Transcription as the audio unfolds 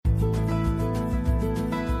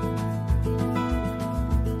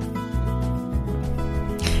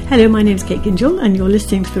Hello, my name is Kate Gingell and you're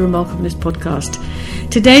listening to the Remarkableness podcast.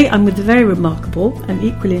 Today I'm with the very remarkable and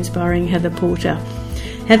equally inspiring Heather Porter.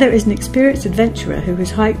 Heather is an experienced adventurer who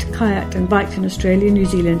has hiked, kayaked and biked in Australia, New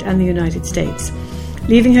Zealand and the United States.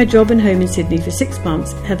 Leaving her job and home in Sydney for 6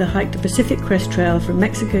 months, Heather hiked the Pacific Crest Trail from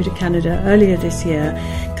Mexico to Canada earlier this year,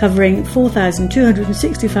 covering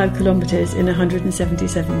 4,265 kilometres in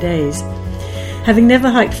 177 days. Having never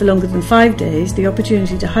hiked for longer than 5 days, the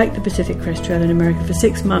opportunity to hike the Pacific Crest Trail in America for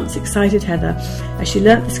 6 months excited Heather as she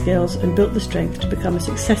learnt the skills and built the strength to become a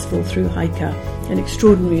successful thru hiker, an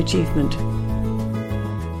extraordinary achievement.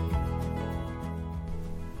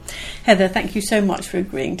 Heather, thank you so much for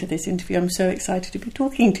agreeing to this interview. I'm so excited to be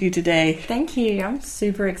talking to you today. Thank you. I'm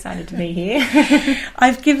super excited to be here.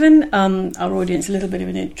 I've given our audience a little bit of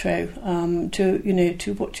an intro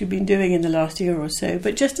to what you've been doing in the last year or so.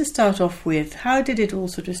 But just to start off with, how did it all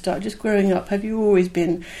sort of start? Just growing up, have you always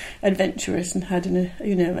been adventurous and had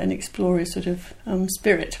an explorer sort of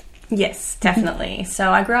spirit? Yes, definitely.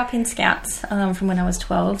 So I grew up in Scouts from when I was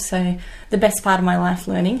 12, so the best part of my life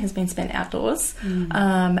learning has been spent outdoors.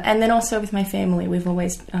 And then also with my family, we've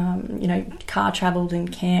always, car travelled and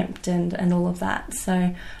camped and all of that.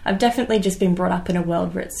 So I've definitely just been brought up in a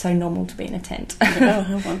world where it's so normal to be in a tent. Oh,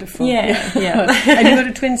 how wonderful. Yeah. And you've got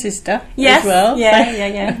a twin sister as well?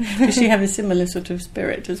 Yeah. Does she have a similar sort of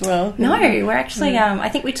spirit as well? No, we're actually, I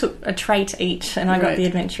think we took a trait each and I got the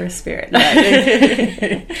adventurous spirit.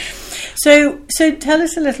 Right. So tell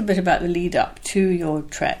us a little bit about the lead up to your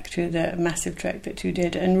trek, to the massive trek that you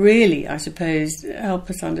did, and really, I suppose, help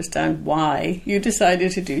us understand why you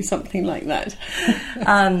decided to do something like that.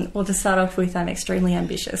 Well, to start off with, I'm extremely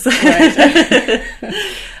ambitious. Right.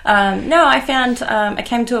 I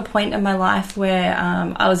came to a point in my life where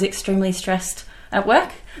I was extremely stressed at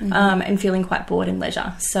work. And feeling quite bored in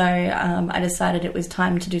leisure. So I decided it was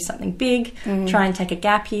time to do something big, try and take a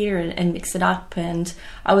gap year and mix it up. And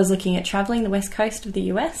I was looking at travelling the west coast of the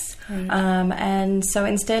US. And so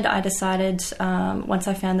instead I decided, once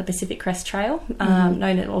I found the Pacific Crest Trail,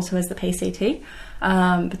 known also as the PCT,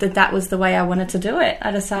 but that was the way I wanted to do it.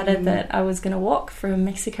 I decided that I was going to walk from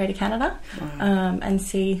Mexico to Canada and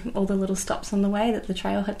see all the little stops on the way that the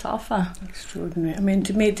trail had to offer. Extraordinary. I mean,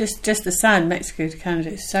 to me, just the sound, Mexico to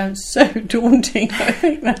Canada, it sounds so daunting. I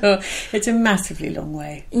think it's a massively long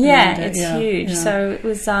way. Yeah, it's huge. Yeah. So it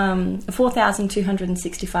was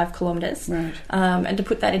 4,265 kilometres. Right. And to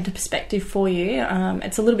put that into perspective for you,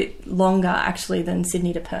 it's a little bit longer actually than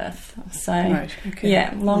Sydney to Perth. So,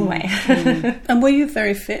 long way. And were you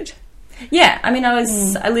very fit? Yeah, I mean, I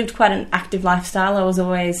lived quite an active lifestyle. I was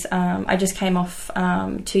always, I just came off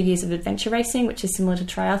 2 years of adventure racing, which is similar to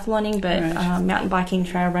triathloning, but mountain biking,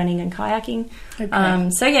 trail running and kayaking. Okay.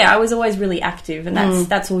 I was always really active, and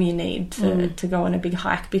that's all you need to go on a big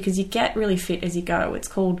hike, because you get really fit as you go. It's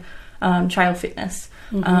called trail fitness.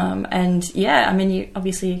 You're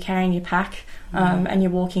carrying your pack and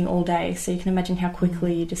you're walking all day, so you can imagine how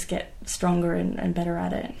quickly you just get stronger and better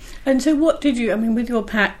at it. And so what did you, with your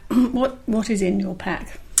pack, what is in your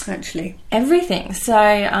pack actually? Everything. So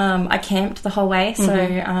I camped the whole way.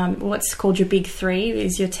 So what's called your big three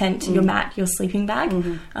is your tent, your mat, your sleeping bag,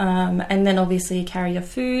 and then obviously you carry your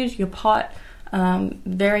food, your pot,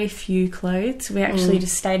 very few clothes. We actually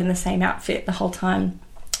just stayed in the same outfit the whole time.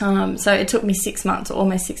 So it took me 6 months, or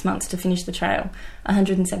almost 6 months, to finish the trail,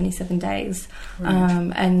 177 days.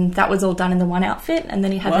 Right. And that was all done in the one outfit. And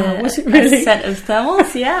then you had a set of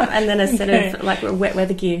thermals, and then a set of wet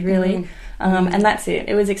weather gear, really. And that's it.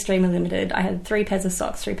 It was extremely limited. I had 3 pairs of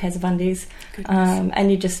socks, 3 pairs of undies, and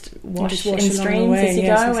you just wash in streams as you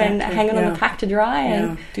go, and hang it on the pack to dry. Yeah.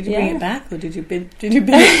 And did you bring it back, or did you bid it?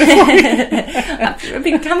 I've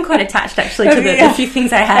become quite attached actually to the few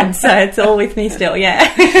things I had, so it's all with me still. Yeah.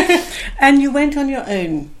 And you went on your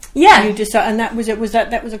own. Yeah, you decided, and that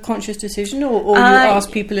was a conscious decision, or you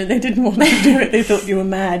asked people and they didn't want to do it? They thought you were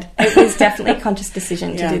mad. It was definitely a conscious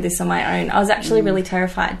decision to do this on my own. I was actually really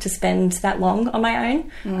terrified to spend that long on my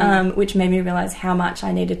own, which made me realise how much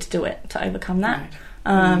I needed to do it to overcome that.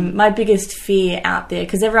 Right. My biggest fear out there,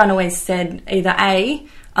 because everyone always said either A,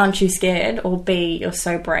 aren't you scared, or B, you're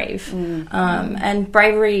so brave. And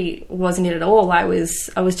bravery wasn't it at all. I was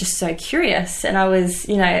just so curious, and I was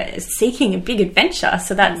seeking a big adventure,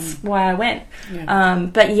 so that's why I went.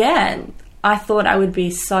 I thought I would be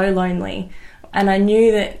so lonely, and I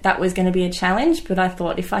knew that was going to be a challenge, but I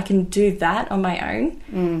thought if I can do that on my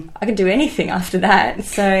own, I can do anything after that.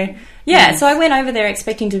 So so I went over there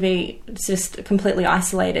expecting to be just completely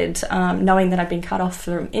isolated, knowing that I'd been cut off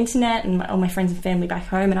from internet and all my friends and family back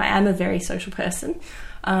home, and I am a very social person.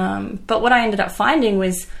 But what I ended up finding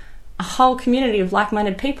was a whole community of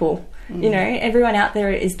like-minded people. You know, everyone out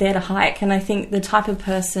there is there to hike, and I think the type of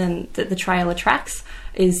person that the trail attracts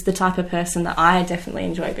is the type of person that I definitely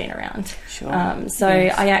enjoy being around. Sure.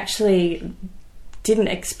 I actually didn't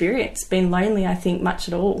experience being lonely, I think, much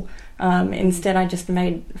at all. Instead, I just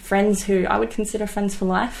made friends who I would consider friends for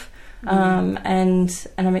life, and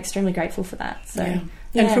I'm extremely grateful for that. So,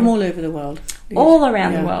 And from all over the world. All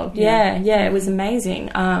around the world. Yeah, it was amazing.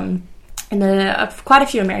 And there are quite a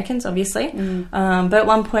few Americans, obviously. But at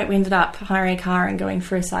one point we ended up hiring a car and going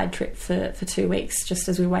for a side trip for 2 weeks, just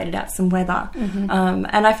as we waited out some weather.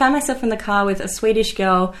 And I found myself in the car with a Swedish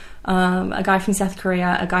girl, a guy from South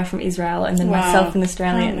Korea, a guy from Israel, and then myself, an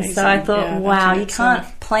Australian. Amazing. So I thought, wow, you can't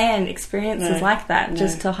itself. plan experiences like that.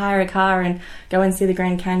 Just to hire a car and go and see the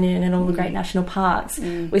Grand Canyon and all the great national parks.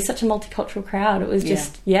 We're such a multicultural crowd. It was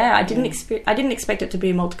just, I didn't expect it to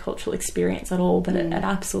be a multicultural experience at all, but it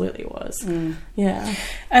absolutely was. Yeah.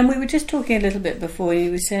 And we were just talking a little bit before.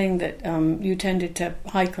 You were saying that you tended to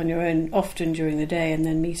hike on your own often during the day and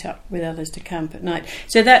then meet up with others to camp at night.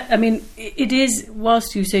 So that, I mean, it is,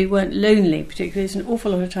 whilst you say you weren't lonely particularly, it's an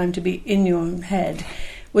awful lot of time to be in your own head.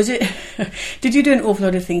 Was it? Did you do an awful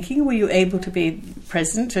lot of thinking? Were you able to be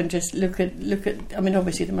present and just look at? I mean,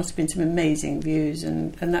 obviously there must have been some amazing views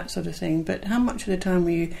and that sort of thing. But how much of the time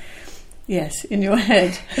were you? Yes, in your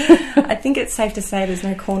head. I think it's safe to say there's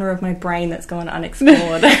no corner of my brain that's gone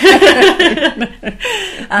unexplored.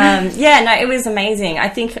 It was amazing. I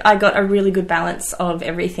think I got a really good balance of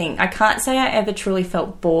everything. I can't say I ever truly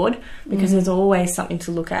felt bored because there's always something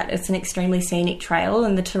to look at. It's an extremely scenic trail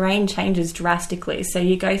and the terrain changes drastically. So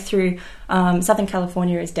you go through Southern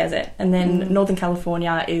California is desert, and then Northern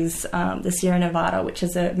California is the Sierra Nevada, which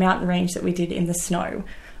is a mountain range that we did in the snow.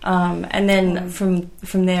 And then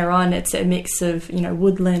from there on, it's a mix of,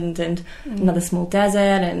 woodland and another small desert,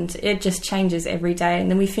 and it just changes every day. And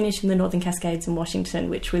then we finished in the Northern Cascades in Washington,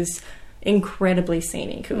 which was incredibly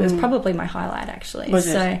scenic. It was probably my highlight, actually. Was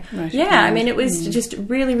so, it? Right. Yeah, I mean, it was just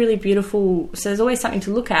really, really beautiful. So there's always something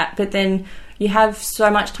to look at, but then you have so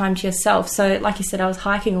much time to yourself. So, like you said, I was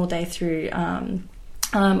hiking all day through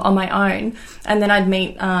on my own, and then I'd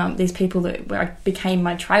meet these people where became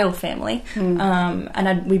my trail family,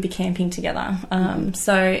 and we'd be camping together.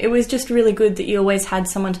 So it was just really good that you always had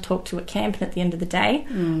someone to talk to at camp and at the end of the day.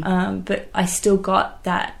 But I still got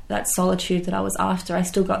that solitude that I was after. I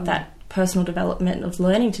still got that personal development of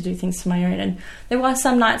learning to do things for my own. And there were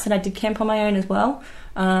some nights that I did camp on my own as well.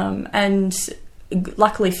 And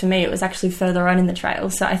luckily for me, it was actually further on in the trail.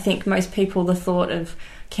 So I think most people, the thought of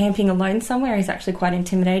camping alone somewhere is actually quite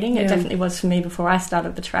intimidating. It definitely was for me before I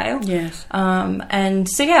started the trail. Yes. And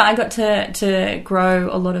so I got to grow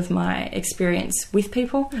a lot of my experience with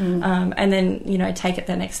people, and then take it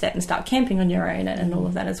the next step and start camping on your own and all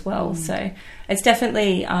of that as well. So it's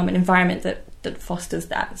definitely an environment that fosters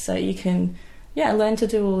that. So you can learn to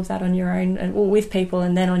do all of that on your own, or with people,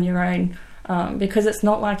 and then on your own. Because it's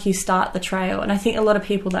not like you start the trail, and I think a lot of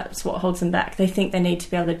people, that's what holds them back. They think they need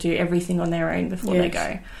to be able to do everything on their own before they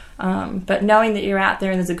go. But knowing that you're out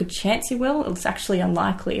there and there's a good chance you will, it's actually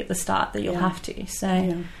unlikely at the start that you'll have to.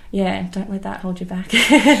 So don't let that hold you back.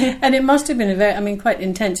 And it must have been quite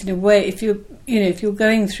intense in a way. If you're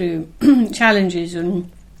going through challenges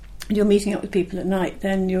and you're meeting up with people at night,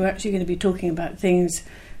 then you're actually going to be talking about things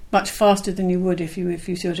much faster than you would if you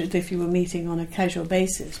were meeting on a casual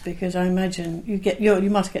basis, because I imagine you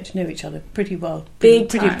must get to know each other pretty well,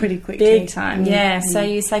 pretty quickly. Big time, So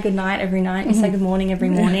you say good night every night, you say good morning every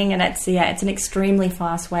morning, and it's an extremely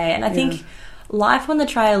fast way. And I think life on the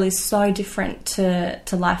trail is so different to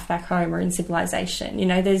life back home or in civilization.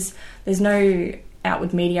 There's no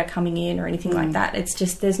outward media coming in or anything like that. It's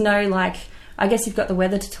just there's no I guess you've got the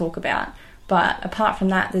weather to talk about. But apart from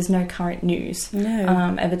that, there's no current news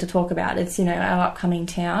ever to talk about. It's, our upcoming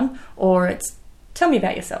town, or it's tell me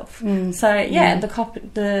about yourself. So,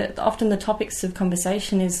 often the topics of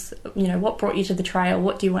conversation is, what brought you to the trail?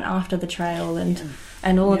 What do you want after the trail?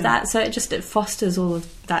 And all of that. So it fosters all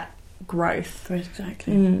of that growth.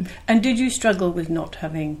 Exactly. And did you struggle with not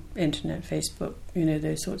having internet, Facebook,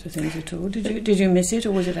 those sorts of things at all? Did you miss it,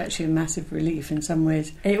 or was it actually a massive relief in some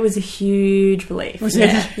ways? It was a huge relief. Was it?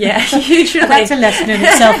 Yeah, huge relief. That's a lesson in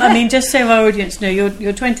itself. I mean, just so our audience know,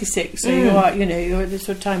 you're 26, so you are, you're at the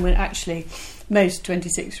sort of time when actually most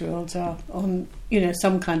 26-year-olds are on,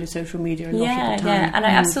 some kind of social media a lot of the time. Yeah, and I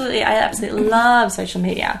absolutely love social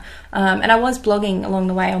media. And I was blogging along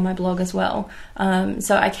the way on my blog as well.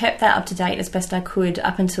 So I kept that up to date as best I could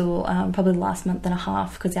up until probably the last month and a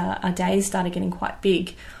half, because our days started getting quite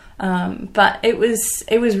big. But it was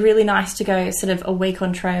really nice to go sort of a week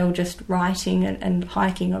on trail just writing and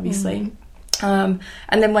hiking, obviously. And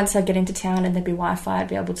then once I'd get into town and there'd be Wi-Fi, I'd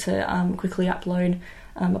be able to quickly upload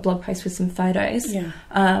a blog post with some photos. Yeah.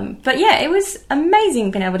 But yeah, it was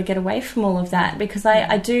amazing being able to get away from all of that, because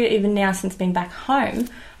I do, even now since being back home,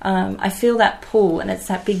 I feel that pull, and it's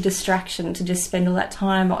that big distraction to just spend all that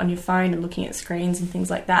time on your phone and looking at screens and things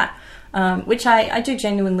like that, which I do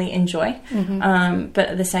genuinely enjoy. But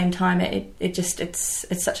at the same time,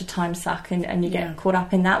 it's such a time suck, and you get caught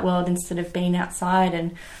up in that world instead of being outside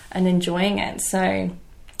and enjoying it. So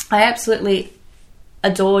I absolutely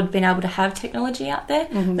adored being able to have technology out there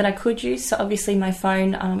that I could use. So obviously my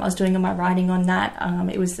phone, I was doing all my writing on that.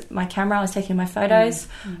 It was my camera, I was taking my photos,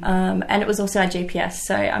 and it was also our GPS.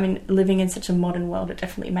 So I mean, living in such a modern world, it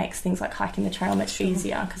definitely makes things like hiking the trail much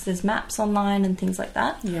easier, because there's maps online and things like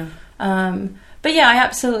that. But yeah, I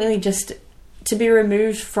absolutely just, to be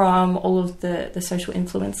removed from all of the social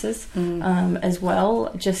influences as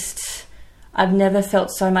well, just, I've never felt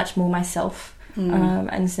so much more myself,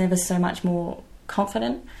 and it's never so much more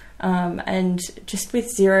confident, and just with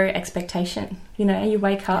zero expectation. You know, you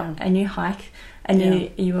wake up and you hike,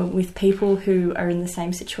 and you are with people who are in the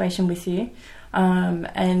same situation with you,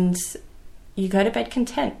 and you go to bed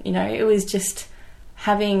content. You know, it was just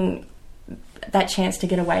having that chance to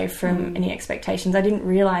get away from any expectations. I didn't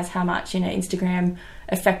realise how much, you know, Instagram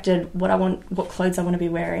affected what clothes I want to be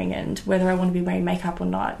wearing, and whether I want to be wearing makeup or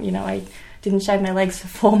not. You know, I didn't shave my legs for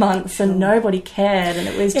 4 months and nobody cared, and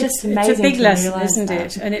it was just amazing. It's a big lesson, isn't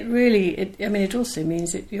that. it? And it also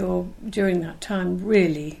means that you're, during that time,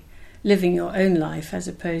 really living your own life as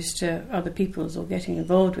opposed to other people's, or getting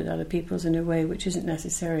involved with other people's in a way which isn't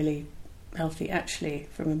necessarily healthy, actually,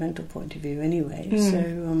 from a mental point of view anyway.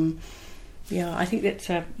 So I think that's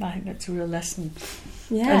a real lesson.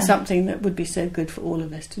 And something that would be so good for all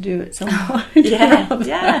of us to do at some point.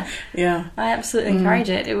 I absolutely encourage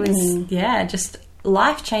it. It was just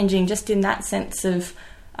life-changing, just in that sense of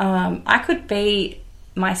I could be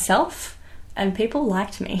myself and people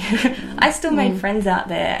liked me. I still made friends out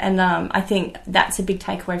there, and I think that's a big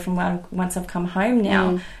takeaway from once I've come home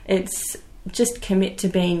now. It's just commit to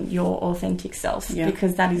being your authentic self,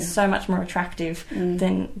 because that is so much more attractive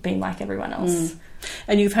than being like everyone else.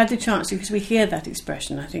 And you've had the chance, because we hear that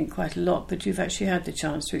expression, I think, quite a lot, but you've actually had the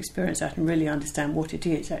chance to experience that and really understand what it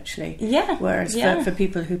is, actually. Whereas for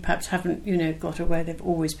people who perhaps haven't, you know, got away, they've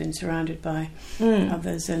always been surrounded by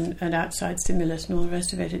others and outside stimulus and all the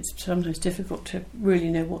rest of it, it's sometimes difficult to really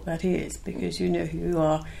know what that is, because you know who you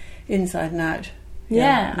are inside and out.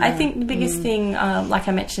 I think the biggest thing, like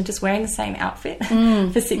I mentioned, just wearing the same outfit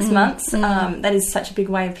for 6 months, that is such a big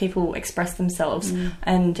way of people express themselves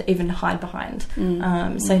and even hide behind.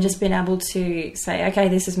 So just being able to say, okay,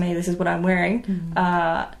 this is me, this is what I'm wearing,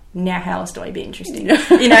 now how else do I be interesting? You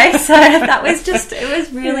know, so that was just, it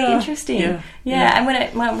was really interesting. And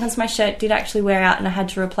when once my shirt did actually wear out and I had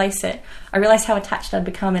to replace it, I realised how attached I'd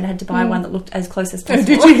become, and I had to buy one that looked as close as possible.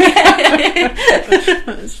 Did you?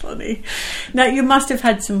 That's funny. Now, you must have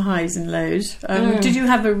had some highs and lows. Did you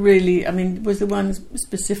have was there one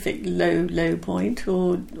specific low point,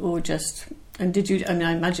 or just, and did you, I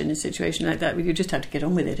imagine in a situation like that, you just had to get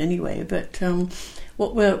on with it anyway, but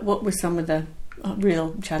what were some of the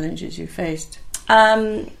real challenges you faced?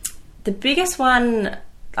 The biggest one,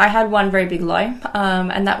 I had one very big low,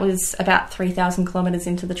 and that was about 3,000 kilometres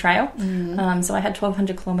into the trail. So I had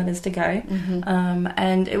 1,200 kilometres to go,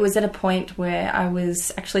 and it was at a point where I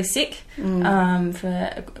was actually sick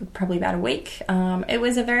for probably about a week. It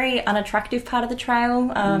was a very unattractive part of the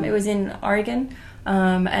trail. It was in Oregon.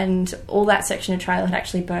 And all that section of trail had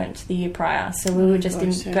actually burnt the year prior, so we were just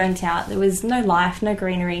burnt out. There was no life, no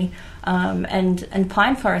greenery, and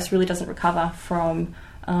pine forest really doesn't recover from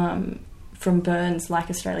burns like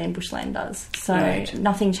Australian bushland does. So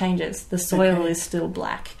nothing changes. The soil is still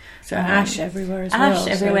black. So ash everywhere as well. Ash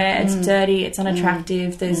everywhere. It's dirty. It's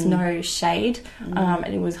unattractive. There's no shade,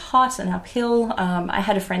 and it was hot and uphill. I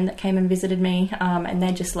had a friend that came and visited me, and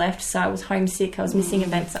they just left. So I was homesick. I was missing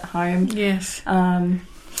events at home. Yes.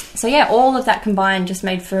 So yeah, all of that combined just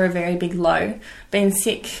made for a very big low. Being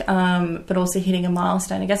sick, but also hitting a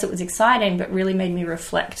milestone. I guess it was exciting, but really made me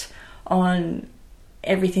reflect on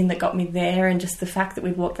everything that got me there, and just the fact that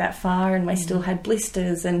we'd walked that far and I still had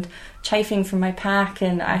blisters and chafing from my pack,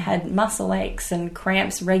 and I had muscle aches and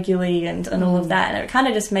cramps regularly and all of that, and it kind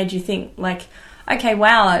of just made you think, like, okay,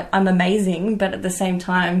 wow, I'm amazing, but at the same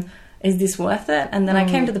time, is this worth it? And then I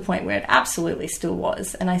came to the point where it absolutely still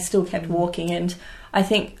was, and I still kept walking, and I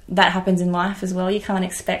think that happens in life as well. You can't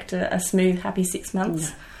expect a smooth, happy 6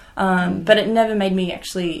 months. But it never made me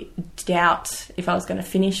actually doubt if I was going to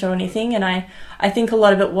finish or anything. And I think a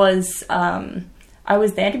lot of it was I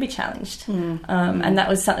was there to be challenged. And that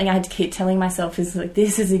was something I had to keep telling myself, is like,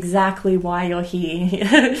 this is exactly why you're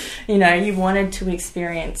here. You know, you wanted to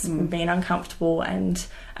experience being uncomfortable and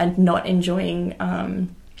not enjoying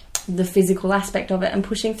the physical aspect of it and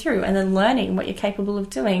pushing through and then learning what you're capable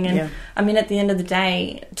of doing. And I mean, at the end of the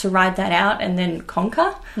day, to ride that out and then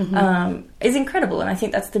conquer is incredible. And I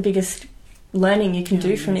think that's the biggest learning you can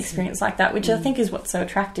do from an experience like that, which I think is what's so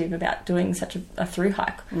attractive about doing such a through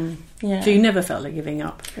hike. So you never felt like giving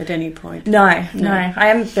up at any point? No. I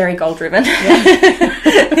am very goal driven.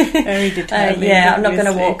 Very determined. I'm not going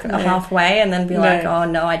to walk halfway and then be like, oh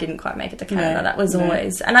no, I didn't quite make it to Canada. That was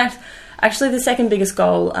always, and actually the second biggest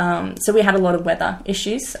goal, so we had a lot of weather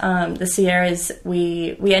issues. The Sierras,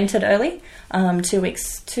 we entered early,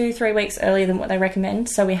 2-3 weeks earlier than what they recommend.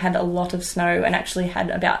 So we had a lot of snow and actually had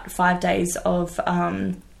about 5 days of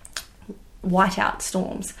whiteout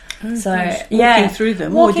storms. Walking through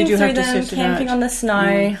them, or did you have to sit camping on the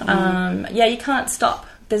snow. You can't stop.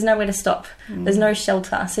 There's nowhere to stop. There's no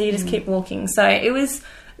shelter, so you just keep walking. So it was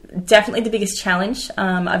definitely the biggest challenge.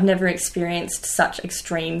 I've never experienced such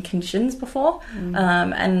extreme conditions before,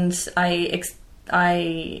 and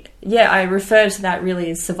I refer to that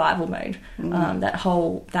really as survival mode. That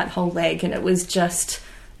whole leg, and it was just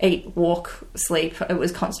eat, walk, sleep. It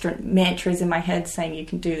was constant mantras in my head saying, you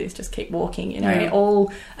can do this, just keep walking, you know.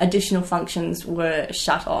 All additional functions were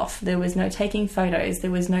shut off. There was no taking photos, there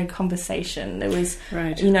was no conversation, there was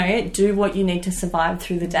you know, do what you need to survive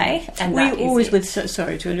through the day. And were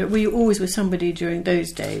you always with somebody during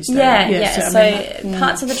those days though? So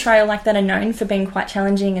parts of the trail like that are known for being quite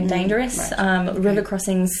challenging and dangerous. River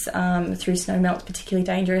crossings through snow melt particularly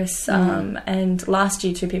dangerous, and last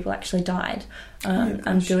year 2 people actually died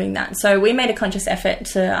doing that. So we made a conscious effort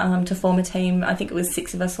to form a team. I think it was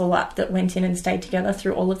 6 of us all up that went in and stayed together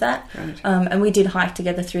through all of that. And we did hike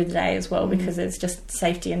together through the day as well, because it's just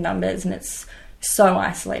safety in numbers and it's so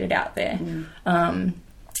isolated out there.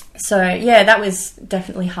 That was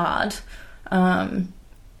definitely hard. And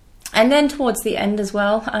then towards the end as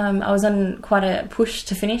well, I was on quite a push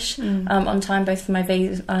to finish on time, both for my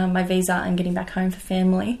visa and getting back home for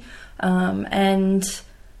family.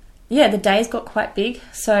 The days got quite big.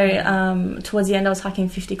 So towards the end, I was hiking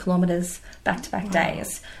 50 kilometres back-to-back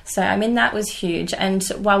days. So, I mean, that was huge. And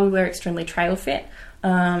while we were extremely trail fit,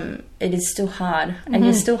 it is still hard. And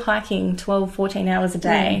you're still hiking 12, 14 hours a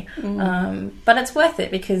day. But it's worth it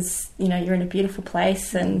because, you know, you're in a beautiful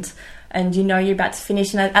place and you know you're about to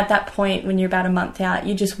finish. And at that point, when you're about a month out,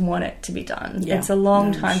 you just want it to be done. It's a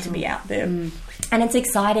long time to be out there. And it's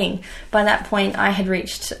exciting. By that point, I had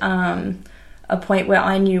reached a point where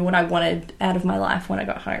I knew what I wanted out of my life when I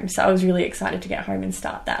got home. So I was really excited to get home and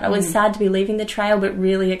start that. I was sad to be leaving the trail, but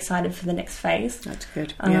really excited for the next phase. That's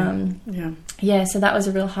good. So that was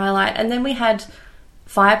a real highlight. And then we had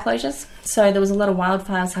fire closures. So there was a lot of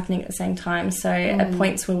wildfires happening at the same time. So at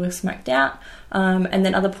points where we were smoked out, and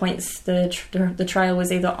then other points the trail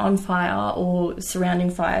was either on fire or surrounding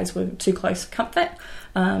fires were too close for comfort.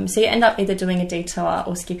 So you end up either doing a detour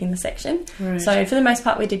or skipping the section. So for the most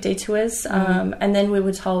part we did detours, and then we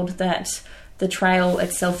were told that the trail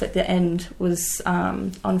itself at the end was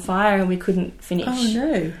on fire and we couldn't finish. Oh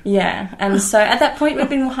no. Yeah, and so at that point we'd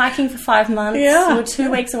been hiking for 5 months. We were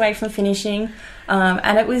 2 weeks away from finishing,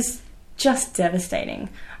 and it was just devastating.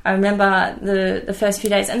 I remember the first few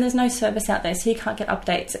days, and there's no service out there, so you can't get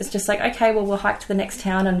updates. It's just like, okay, well, we'll hike to the next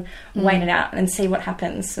town and wait it out and see what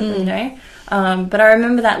happens, you know. But I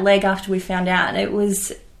remember that leg after we found out, and it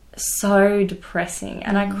was so depressing,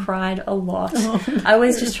 and I cried a lot. I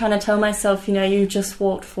was just trying to tell myself, you know, you just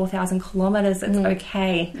walked 4,000 kilometres, it's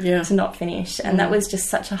okay to not finish. And that was just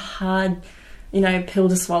such a hard, you know, pill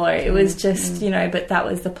to swallow. It was just, you know, but that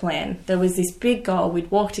was the plan. There was this big goal. We'd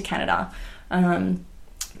walk to Canada.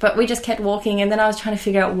 But we just kept walking, and then I was trying to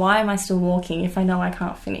figure out, why am I still walking if I know I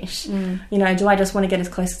can't finish? You know, do I just want to get as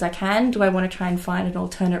close as I can? Do I want to try and find an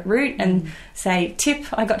alternate route and say, tip,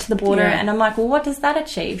 I got to the border, and I'm like, well, what does that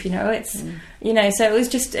achieve? You know, it's, you know, so it was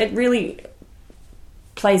just, it really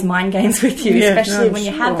plays mind games with you, especially when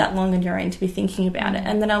you have that long endurance to be thinking about it.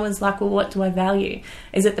 And then I was like, well, what do I value?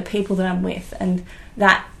 Is it the people that I'm with? And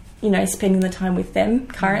that, you know, spending the time with them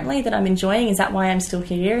currently that I'm enjoying, is that why I'm still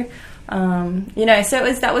here? You know,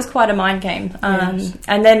 so that was quite a mind game.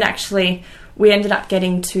 And then actually we ended up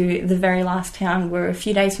getting to the very last town. We were a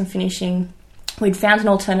few days from finishing. We'd found an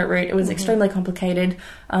alternate route. It was extremely complicated.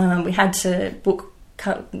 We had to book,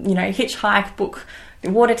 you know, hitchhike, book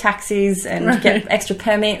water taxis and get extra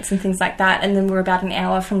permits and things like that. And then we were about an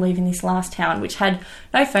hour from leaving this last town, which had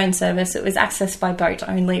no phone service. It was accessed by boat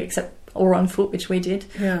only, or on foot, which we did.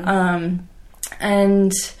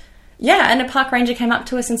 And Yeah, and a park ranger came up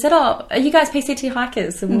to us and said, "Oh, are you guys PCT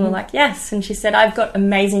hikers?" And we were like, "Yes." And she said, "I've got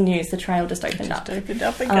amazing news. The trail just opened up. Opened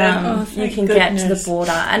up again. You can get to the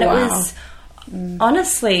border." And it was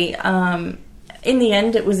honestly, in the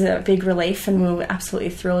end, it was a big relief, and we were absolutely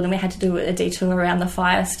thrilled. And we had to do a detour around the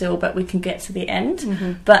fire still, but we can get to the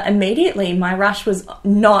end. But immediately, my rush was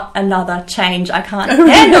not another change. I can't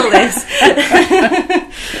handle this.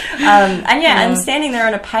 I'm standing there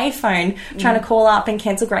on a payphone trying to call up and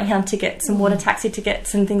cancel Greyhound tickets and water taxi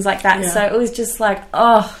tickets and things like that. So it was just like,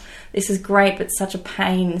 this is great, but such a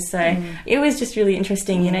pain. So it was just really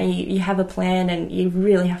interesting. You know, you have a plan, and you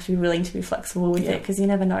really have to be willing to be flexible with it, because you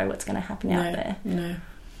never know what's going to happen out there. No.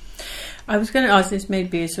 I was going to ask, this may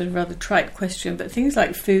be a sort of rather trite question, but things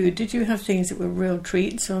like food, did you have things that were real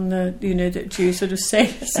treats on the, you know, that you sort of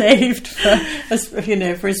saved for,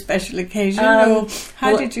 for a special occasion? Or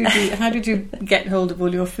how did you get hold of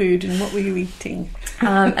all your food, and what were you eating?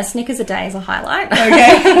 A Snickers a day is a highlight.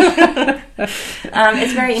 Okay.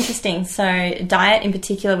 It's very interesting. So diet in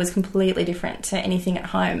particular was completely different to anything at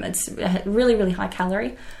home. It's really, really high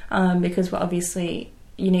calorie, because we're obviously...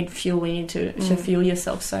 You need fuel. You need to fuel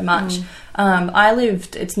yourself so much.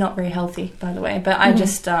 It's not very healthy, by the way, but I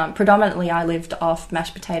just predominantly I lived off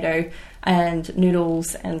mashed potato and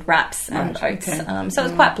noodles and wraps and oats. Okay. So it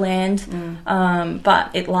was quite bland,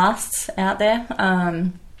 but it lasts out there.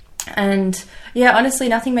 And yeah, honestly,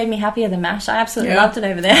 nothing made me happier than MASH. I absolutely loved it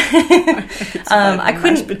over there. I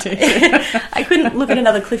couldn't look at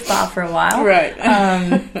another Cliff Bar for a while. Right.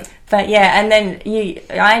 But yeah, and then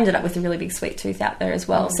I ended up with a really big sweet tooth out there as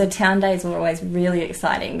well. So town days were always really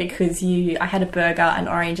exciting, because I had a burger, an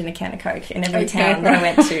orange, and a can of Coke in every town that I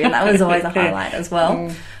went to, and that was always a highlight as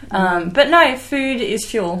well. But no, food is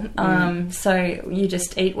fuel. So you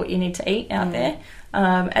just eat what you need to eat out there.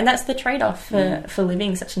 And that's the trade-off for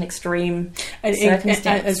living such an extreme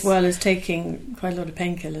circumstance. As well as taking quite a lot of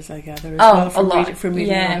painkillers, I gather, as a lot. From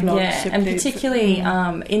reading our blogs. And particularly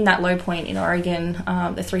in that low point in Oregon,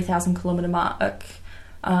 the 3,000 kilometre mark,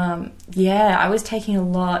 I was taking a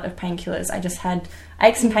lot of painkillers. I just had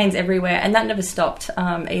aches and pains everywhere, and that never stopped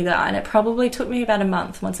either. And it probably took me about a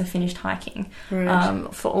month once I finished hiking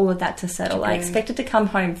for all of that to settle. I expected to come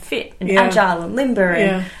home fit and agile and limber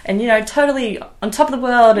and totally on top of the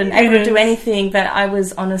world and able to do anything, but I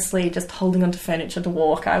was honestly just holding onto furniture to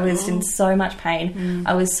walk. I was in so much pain.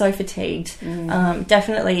 I was so fatigued.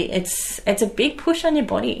 Definitely, it's a big push on your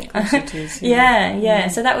body. It is,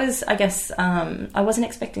 So that was, I guess, I wasn't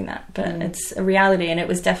expecting that, but it's a reality, and it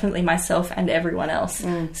was definitely myself and everyone else.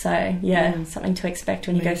 So something to expect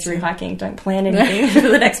when you go through hiking. Don't plan anything for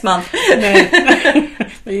the next month.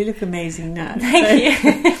 Well, you look amazing now. Thank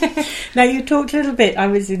you. Now, you talked a little bit, I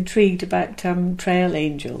was intrigued about trail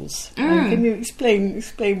angels. Can you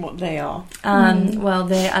explain what they are? Well,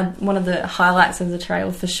 they are one of the highlights of the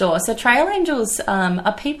trail for sure. So trail angels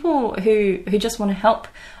are people who just want to help.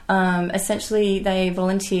 Essentially, they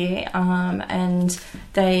volunteer and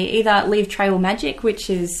they either leave trail magic, which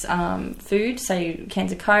is food, so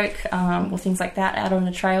cans of Coke or things like that, out on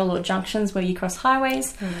a trail or junctions where you cross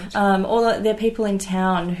highways. Or they're people in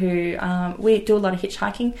town who we do a lot of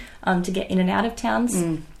hitchhiking to get in and out of towns.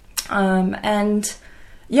 And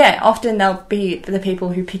often they'll be the people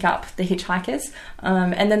who pick up the hitchhikers,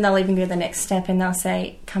 and then they'll even go the next step and they'll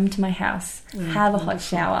say, "Come to my house, have a hot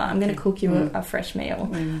shower, I'm going to cook you a fresh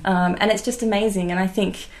meal." And it's just amazing. And I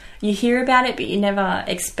think you hear about it, but you never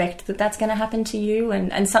expect that that's going to happen to you.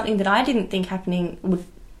 And something that I didn't think happening would,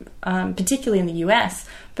 particularly in the US,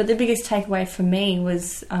 but the biggest takeaway for me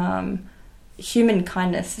was human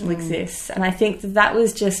kindness still exists, and I think that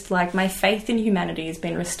was just like my faith in humanity has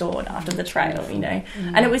been restored after the trail,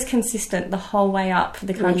 and it was consistent the whole way up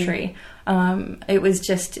the country. It was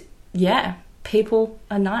just people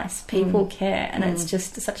are nice, people care, and it's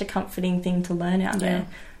just such a comforting thing to learn out there.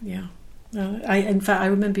 In fact, I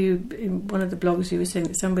remember you in one of the blogs you were saying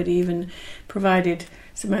that somebody even provided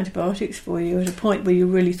some antibiotics for you at a point where you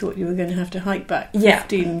really thought you were going to have to hike back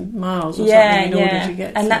 15 miles or something in order to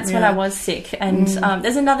get and that's when I was sick. And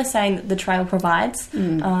there's another saying that the trail provides,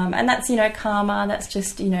 and that's karma, that's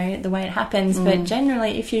just the way it happens. But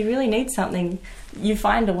generally, if you really need something, you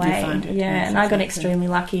find a way. And I got extremely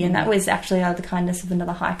lucky, and that was actually out of the kindness of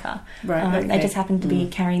another hiker. They just happened to be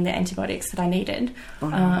carrying the antibiotics that I needed.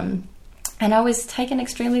 And I was taken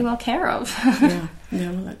extremely well care of.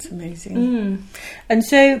 Well, that's amazing. And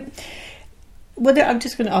so, I'm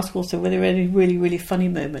just going to ask also, were there any really, really funny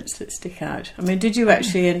moments that stick out? I mean, did you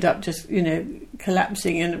actually end up just,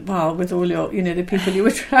 collapsing in with all your, the people you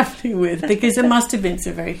were travelling with, because it must have been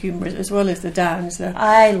so very humorous, as well as the downs.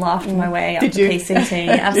 I laughed my way up the PCT,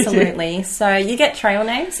 absolutely. So you get trail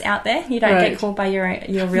names out there. You don't get called by your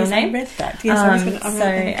real name. I read that. Yes, I'm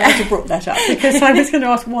glad you brought that up, because I was going to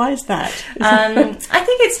ask, why is that? I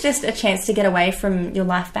think it's just a chance to get away from your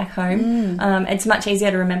life back home. It's much easier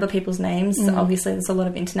to remember people's names. Obviously, there's a lot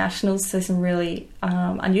of internationals, so some really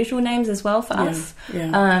unusual names as well for us.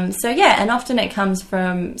 And often it comes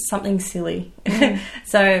from something silly.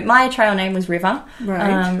 So my trail name was River,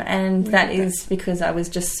 and that is because I was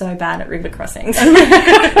just so bad at river crossings.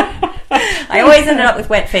 I always ended up with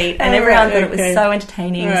wet feet, and everyone thought it was so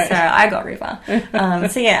entertaining, so I got River.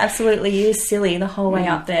 Absolutely use silly the whole way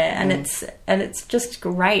up there, and it's just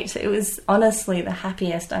great. It was honestly the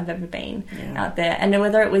happiest I've ever been out there, and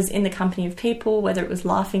whether it was in the company of people, whether it was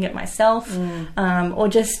laughing at myself, or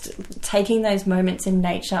just taking those moments in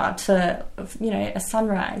nature to, a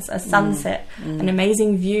sunrise, a sunset, an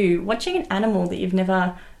amazing view, watching an animal that you've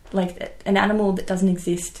never, like an animal that doesn't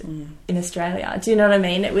exist in Australia. Do you know what I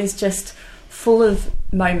mean? It was just full of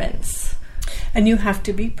moments. And you have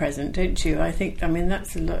to be present, don't you?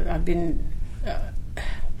 That's a lot. I've been...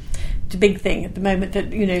 it's a big thing at the moment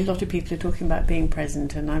that, a lot of people are talking about being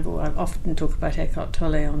present, and I often talk about Eckhart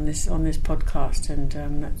Tolle on this podcast,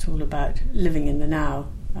 and that's all about living in the now.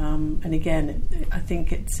 And again, I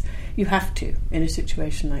think you have to in a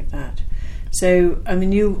situation like that. So,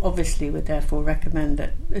 you obviously would therefore recommend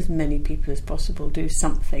that as many people as possible do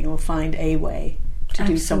something, or find a way to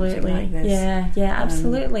do something like this. Yeah,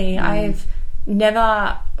 absolutely. I've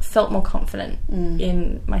never felt more confident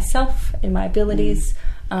in myself, in my abilities.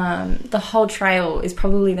 The whole trail is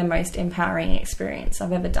probably the most empowering experience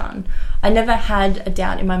I've ever done. I never had a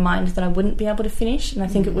doubt in my mind that I wouldn't be able to finish, and I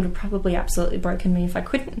think it would have probably absolutely broken me if I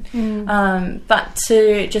couldn't. But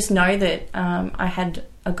to just know that I had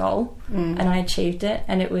a goal and I achieved it,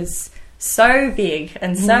 and it was so big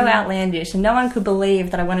and so outlandish, and no one could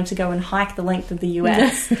believe that I wanted to go and hike the length of the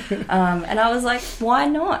US. And I was like, why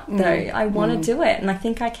not though? I want to do it, and I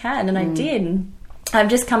think I can, and I did. I've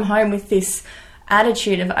just come home with this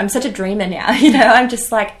attitude of, I'm such a dreamer now, I'm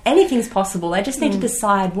just like, anything's possible. I just need to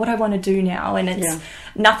decide what I want to do now, and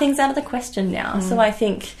nothing's out of the question now. So I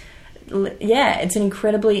think it's an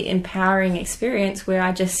incredibly empowering experience where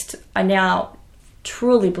I now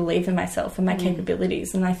truly believe in myself and my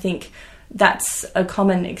capabilities, and I think that's a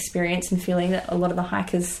common experience and feeling that a lot of the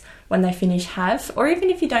hikers, when they finish, have. Or even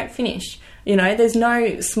if you don't finish, there's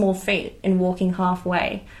no small feat in walking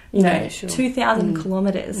halfway. 2,000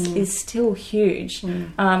 kilometres is still huge.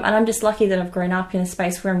 And I'm just lucky that I've grown up in a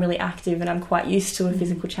space where I'm really active and I'm quite used to a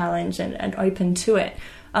physical challenge and open to it.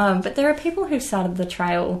 But there are people who started the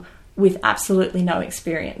trail with absolutely no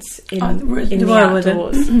experience in the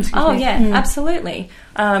outdoors. Absolutely.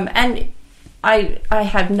 And I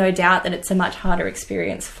have no doubt that it's a much harder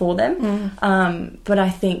experience for them. But I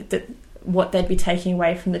think that what they'd be taking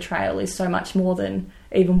away from the trail is so much more than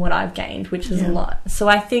even what I've gained, which is a lot. So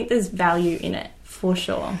I think there's value in it, for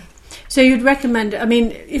sure. So you'd recommend,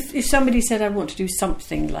 if somebody said, I want to do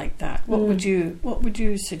something like that, what would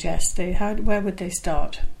you suggest? Where would they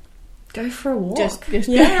start? Go for a walk.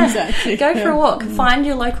 Exactly. Go for a walk. Find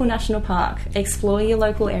your local national park. Explore your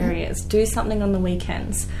local areas. Do something on the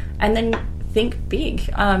weekends. And then think big.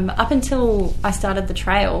 Up until I started the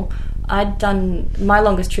trail, I'd done, my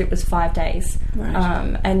longest trip was 5 days.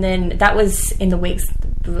 Right. And then that was in the weeks,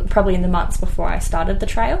 probably in the months before I started the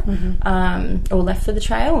trail, or left for the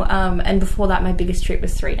trail. And before that, my biggest trip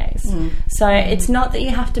was 3 days. So it's not that you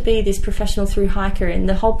have to be this professional thru hiker, and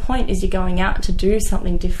the whole point is you're going out to do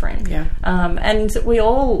something different. And we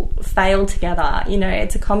all fail together.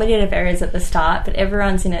 It's a comedy of errors at the start, but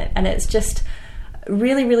everyone's in it, and it's just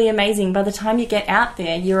really, really amazing. By the time you get out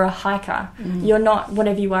there, you're a hiker. You're not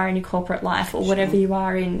whatever you are in your corporate life or whatever you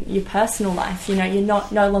are in your personal life. You're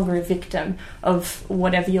no longer a victim of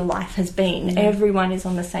whatever your life has been. Everyone is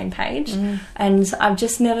on the same page. And I've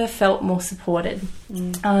just never felt more supported.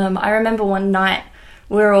 I remember one night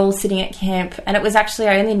we were all sitting at camp, and it was actually,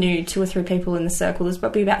 I only knew 2 or 3 people in the circle. There's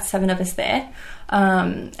probably about 7 of us there.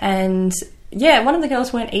 And one of the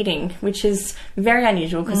girls weren't eating, which is very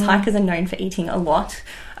unusual because hikers are known for eating a lot.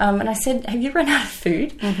 And I said, have you run out of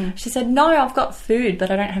food? She said, no, I've got food,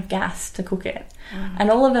 but I don't have gas to cook it. And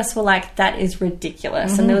all of us were like, that is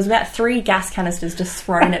ridiculous. And there was about 3 gas canisters just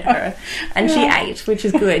thrown at her. And she ate, which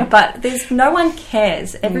is good. But no one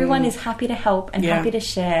cares. Everyone is happy to help and happy to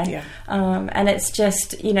share. And it's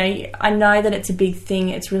just, I know that it's a big thing.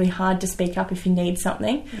 It's really hard to speak up if you need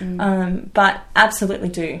something. But absolutely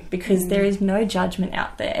do, because there is no judgment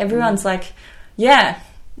out there. Everyone's like,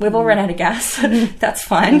 We've all run out of gas. That's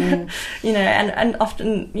fine. You know, and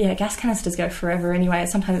often, gas canisters go forever anyway.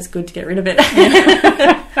 Sometimes it's good to get rid of it.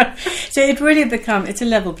 So it really it's a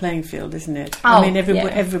level playing field, isn't it? I mean,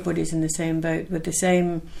 everybody's in the same boat with the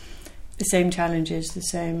same challenges, the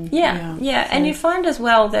same... Yeah. And you find as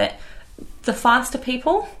well that the faster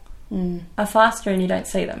people are faster and you don't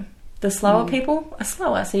see them. The slower people are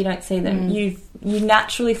slower, so you don't see them. You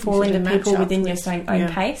naturally fall into people within your own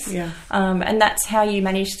pace. Yeah. And that's how you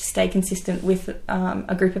manage to stay consistent with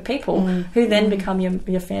a group of people who then become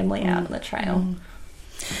your family out on the trail.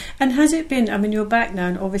 And has it been, I mean, you're back now,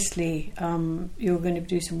 and obviously you're going to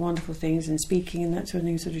do some wonderful things and speaking and that sort of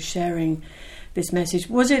thing, sort of sharing this message.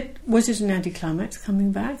 Was it an anticlimax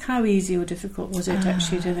coming back? How easy or difficult was it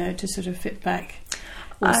actually to sort of fit back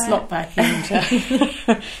or slot back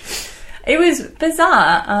into... It was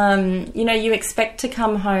bizarre. You know, you expect to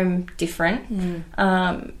come home different,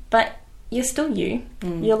 but you're still you.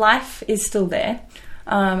 Your life is still there.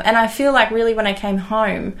 And I feel like really when I came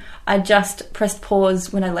home, I just pressed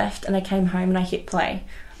pause when I left and I came home and I hit play.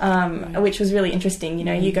 Which was really interesting. You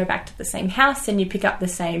know, you go back to the same house and you pick up the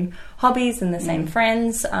same hobbies and the same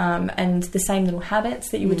friends and the same little habits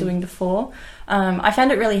that you were doing before. I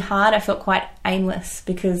found it really hard. I felt quite aimless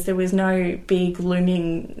because there was no big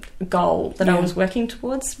looming goal that I was working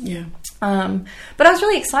towards. Yeah. But I was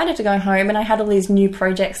really excited to go home, and I had all these new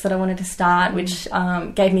projects that I wanted to start, which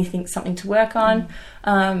gave me something to work on.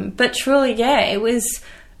 But truly, it was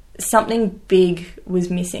something big was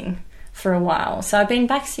missing for a while. So I've been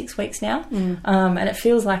back 6 weeks now, and it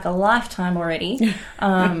feels like a lifetime already.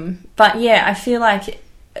 But I feel like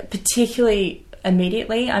particularly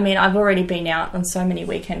immediately, I mean, I've already been out on so many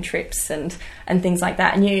weekend trips and things like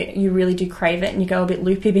that, and you really do crave it, and you go a bit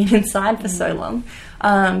loopy being inside for so long.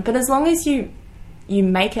 But as long as you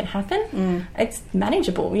make it happen, it's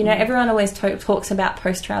manageable. You know, everyone always talks about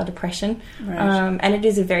post-trial depression, and it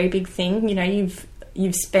is a very big thing. You know,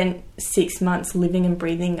 you've spent 6 months living and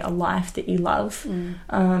breathing a life that you love,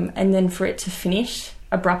 and then for it to finish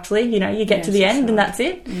abruptly, you know, you get to the end and that's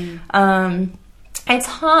it. It's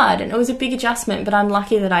hard, and it was a big adjustment, but I'm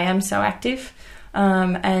lucky that I am so active,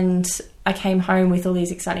 and I came home with all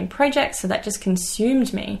these exciting projects, so that just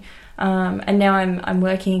consumed me, and now I'm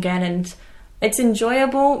working again, and it's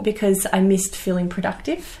enjoyable because I missed feeling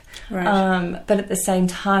productive. Right. But at the same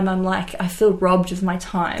time, I'm like, I feel robbed of my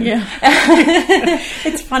time. Yeah.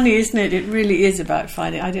 It's funny, isn't it? It really is about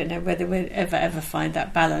finding, I don't know whether we'll ever find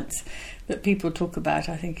that balance that people talk about.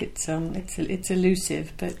 I think it's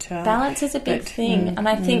elusive, but... balance is a big thing. And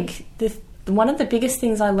I think one of the biggest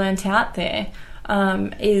things I learnt out there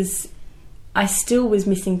is I still was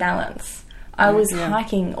missing balance. I was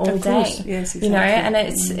hiking all day, yes, exactly. You know, and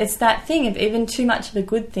it's that thing of even too much of a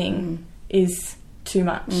good thing is too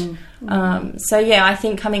much. So I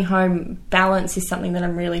think coming home, balance is something that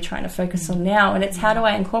I'm really trying to focus on now, and it's how do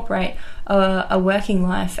I incorporate a working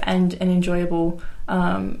life and an enjoyable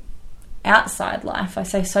outside life. I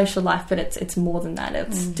say social life, but it's more than that.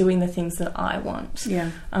 It's doing the things that I want.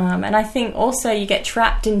 And I think also you get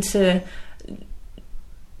trapped into...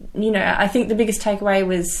 You know, I think the biggest takeaway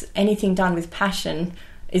was anything done with passion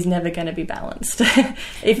is never going to be balanced.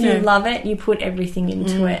 If you love it, you put everything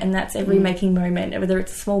into it, and that's every making moment, whether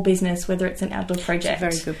it's a small business, whether it's an outdoor project.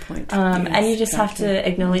 That's a very good point. Yes, and you just have to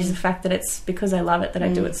acknowledge the fact that it's because I love it that I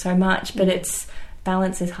do it so much, but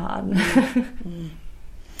balance is hard.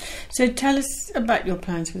 So tell us about your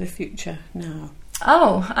plans for the future now.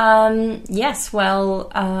 Yes,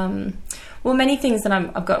 well, many things that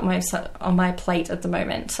I've got on my plate at the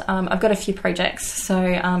moment. I've got a few projects.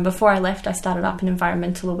 So before I left, I started up an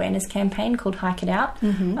environmental awareness campaign called Hike It Out.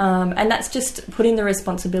 And that's just putting the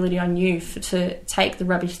responsibility on you to take the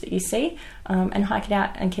rubbish that you see and hike it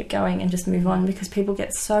out and keep going and just move on, because people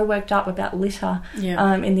get so worked up about litter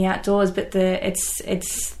in the outdoors, but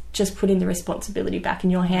it's just putting the responsibility back in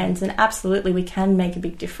your hands. And absolutely, we can make a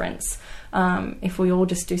big difference if we all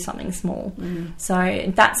just do something small.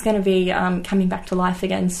 So that's going to be coming back to life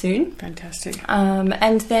again soon. Fantastic.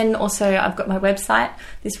 And then also I've got my website,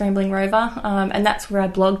 This Rambling Rover, and that's where I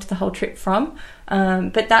blogged the whole trip from.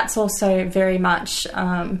 But that's also very much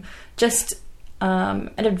just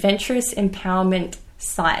an adventurous empowerment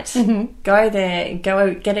site. Go there,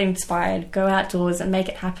 go get inspired, go outdoors and make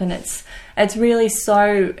it happen. It's really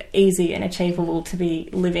so easy and achievable to be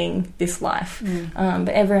living this life, but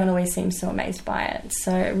everyone always seems so amazed by it.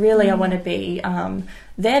 So really I want to be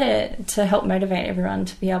there to help motivate everyone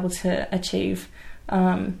to be able to achieve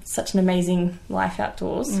such an amazing life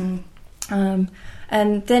outdoors.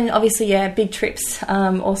 And then obviously, big trips.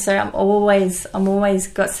 Also, I'm always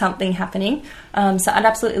got something happening. So I'd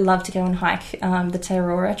absolutely love to go and hike the Te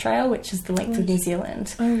Aurora Trail, which is the length of New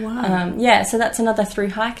Zealand. Oh, wow. So that's another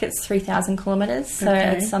through hike. It's 3,000 kilometres. So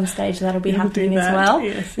at some stage that'll be happening as well.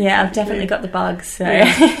 Yes, exactly. Yeah, I've definitely got the bug. So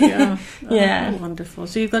yeah. Yeah. Oh, wonderful.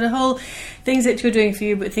 So you've got a whole things that you're doing for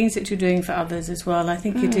you, but things that you're doing for others as well. I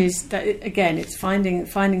think it is that again, it's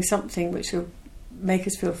finding something which will make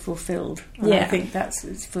us feel fulfilled. And I think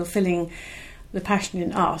it's fulfilling the passion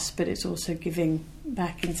in us, but it's also giving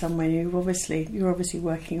back in some way. You're obviously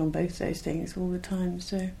working on both those things all the time.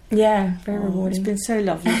 So yeah, very rewarding. It's been so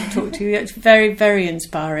lovely to talk to you. It's very, very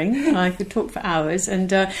inspiring. I could talk for hours.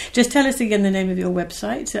 And just tell us again the name of your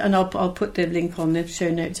website, and I'll put the link on the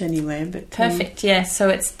show notes anyway. But perfect. So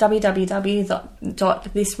it's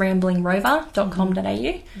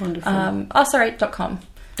www.thisramblingrover.com.au. Wonderful.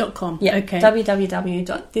 .com. Yeah, okay.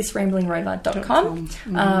 www.thisramblingrover.com.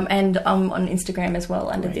 And I'm on Instagram as well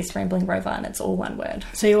under This Rambling Rover, and it's all one word.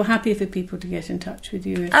 So you're happy for people to get in touch with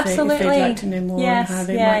you if absolutely. They'd like to know more on how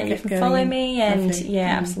they might get going? Follow me and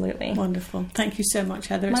absolutely. Wonderful. Thank you so much,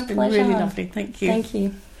 Heather. My been pleasure. Really lovely. Thank you. Thank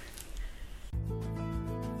you.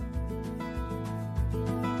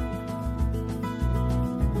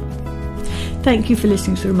 Thank you for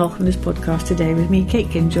listening to the Remarkableness podcast today with me, Kate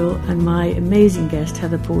Gingell, and my amazing guest,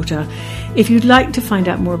 Heather Porter. If you'd like to find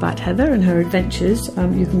out more about Heather and her adventures,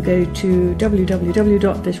 you can go to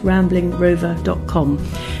www.thisramblingrover.com.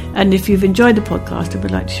 And if you've enjoyed the podcast and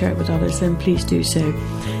would like to share it with others, then please do so.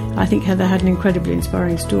 I think Heather had an incredibly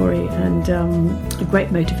inspiring story and a great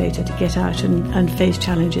motivator to get out and face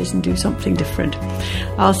challenges and do something different.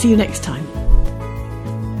 I'll see you next time.